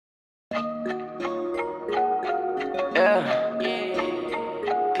Yeah.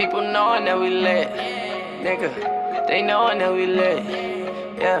 People knowing that we lit, nigga. They knowing that we lit.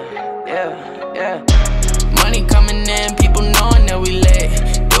 Yeah, yeah, yeah. Money coming in, people knowing that we lit.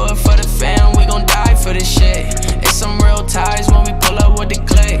 Do it for the fam, we gon' die for this shit. It's some real ties when we pull up with the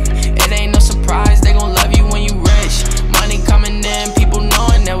click. It ain't no surprise, they gon' love you when you rich. Money coming in, people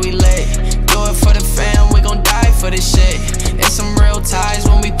knowing that we lit. Do it for the fam, we gon' die for this shit. It's some real ties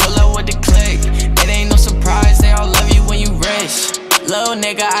when we pull up with the click. It ain't no surprise, they all love you when you rich. Little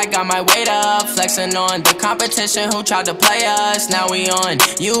nigga, I got my weight up, flexing on the competition who tried to play us. Now we on.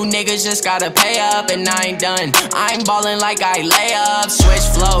 You niggas just gotta pay up, and I ain't done. I'm ballin' like I lay up. Switch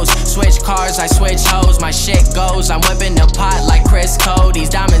flows, switch cars, I switch hoes. My shit goes, I'm whipping the pot like Chris Cole. These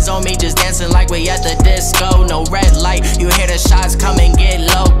diamonds on me just dancing like we at the disco. No red light, you hear the shots come and get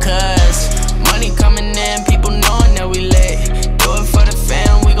low, cuz money coming in, people knowing that we lit. Do it for the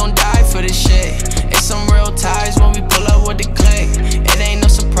fam, we gon' die for this shit. It's some real ties when we pull up with the click. It ain't no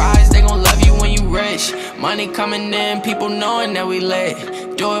surprise, they gon' love you when you rich. Money coming in, people knowing that we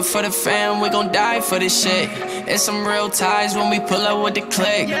lit. Do it for the fam, we gon' die for this shit. It's some real ties when we pull up with the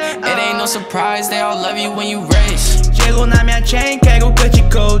click. It ain't no surprise, they all love you when you rich. Chego na minha chain, quero cut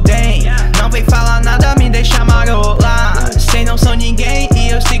coden. Não vem falar nada, me deixa marolar. Sem não sou ninguém e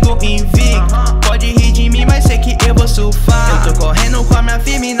eu sigo invicto. Pode rir de mim, mas sei que eu vou surfar. Eu tô correndo com a minha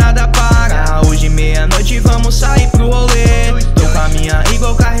firme, nada para. Hoje meia-noite vamos sair pro rolê. Tô com a minha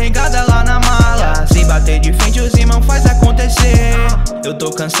igual carregada lá na mala. Se bater de frente os irmãos faz acontecer. Eu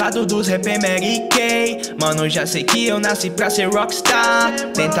tô cansado dos rap Mary-Kay. Mano, já sei que eu nasci pra ser rockstar.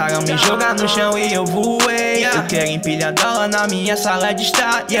 Tentaram me jogar no chão e eu voei. Eu quero empilhar dólar na minha sala de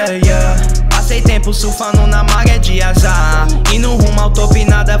estar, yeah, yeah. Passei tempo surfando na maré de azar. E no rumo ao topo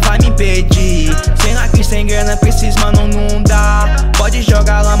nada vai me impedir. Sem lacre, sem grana, precis, mano, não dá. Pode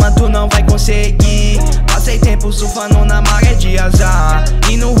jogar lama, tu não vai conseguir. Passei tempo surfando na maré de azar.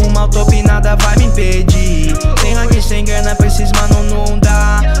 E no rumo ao topo nada vai me impedir. Sem lacre, sem grana, precis, mano, não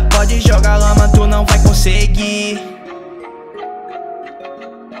dá. Pode jogar lama, tu não vai conseguir.